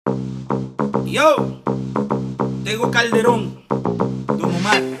Yo, Tego Calderon, Don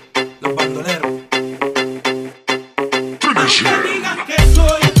Omar, los bandoleros. Aunque digan que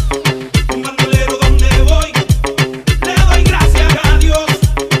soy un bandolero donde voy, le doy gracias a Dios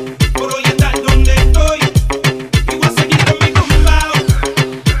por hoy estar donde estoy. Y voy a seguir con mi tumbao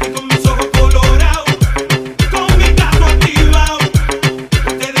y con mis ojos colorados, con mi gato activado.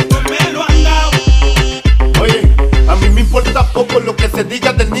 Ustedes pues me lo han dado. Oye, a mí me importa poco lo que se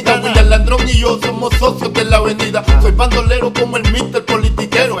diga del nigga. William Landrón y yo somos socios de la avenida. Soy bandolero como el Mr.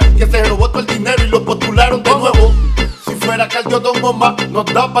 Politiquero, que se robó todo el dinero y lo postularon de nuevo. Si fuera Don Omar, nos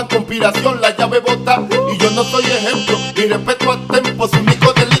daban conspiración, la llave bota. Y yo no soy ejemplo, y respeto a tiempo. Su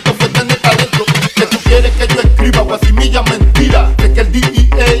único delito fue tener talento. Que tú quieres que yo escriba guasimilla mentira. Sé que el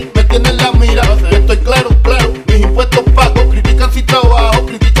deejay me tiene en la mira. Yo estoy claro, mis impuestos pago. Critican si trabajo,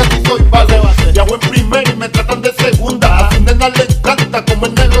 critican si soy vago. Ya voy en primera y me tratan de segunda. A su nena le encanta como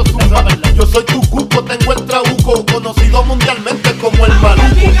el negro zumba. Yo soy tu cuco, tengo el trabuco, conocido mundialmente como el maluco.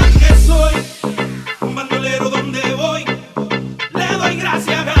 Aunque digan que soy un bandolero donde voy, le doy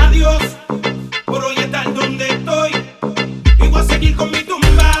gracias a Dios por hoy estar donde estoy. Y voy a seguir con mi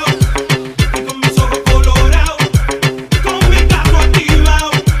tumbao y con mis ojos colorados, con mi gato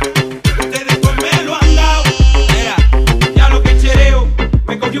activado. Ustedes pues me lo han dado. Mira, ya lo que chereo,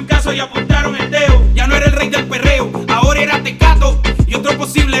 me cogí un caso y apuntaron el dedo. Ya no era el rey del perreo, ahora era Tecato y otro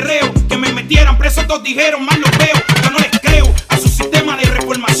posible reo. Que me metieran preso, todos dijeron, más los veo. Yo no les creo a su sistema de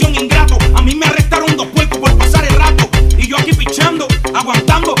reformación ingrato. A mí me arrestaron 2 puercos por pasar el rato. Y yo aquí pichando,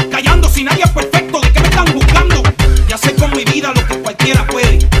 aguantando, callando. Si nadie es perfecto, ¿de qué me están buscando? Ya sé con mi vida lo que cualquiera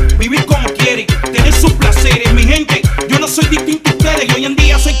puede. Vivir como quiere, tener sus placeres. Mi gente, yo no soy distinto a ustedes. Y hoy en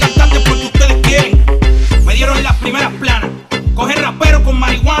día soy cantante porque ustedes quieren. Me dieron las primeras planas. Coger rapero con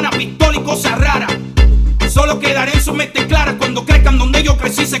marihuana, pistola y cosas raras. Solo quedaré en su mente clara cuando crezcan donde yo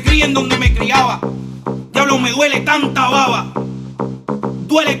crecí, se críen donde me criaba. Diablo, me duele tanta baba.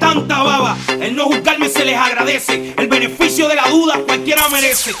 Duele tanta baba. El no juzgarme se les agradece. El beneficio de la duda cualquiera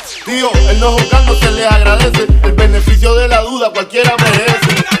merece. Tío, el no juzgando se les agradece. El beneficio de la duda cualquiera merece.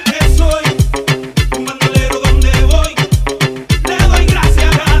 Digan que soy un bandolero donde voy, le doy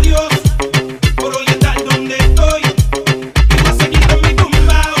gracias a Dios por hoy estar donde estoy. Y voy a seguir con mi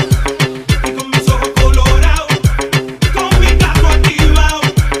tumbao y con mis ojos colorados, con mi gato activado.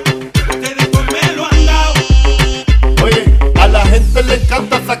 Ustedes pues me lo han dado. Oye, a la gente le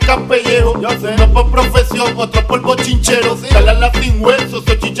encanta sacar pellejo. Yo sé, no por profesión, otro por bochinchero. Calarla sin hueso,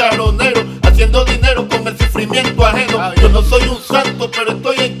 soy chicharronero, haciendo dinero con el sufrimiento ajeno. Yo no soy un santo, pero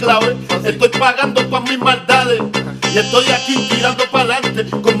estoy en clave. Estoy pagando pa' mis maldades y estoy aquí tirando pa'lante,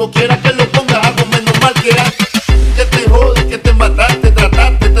 como quiera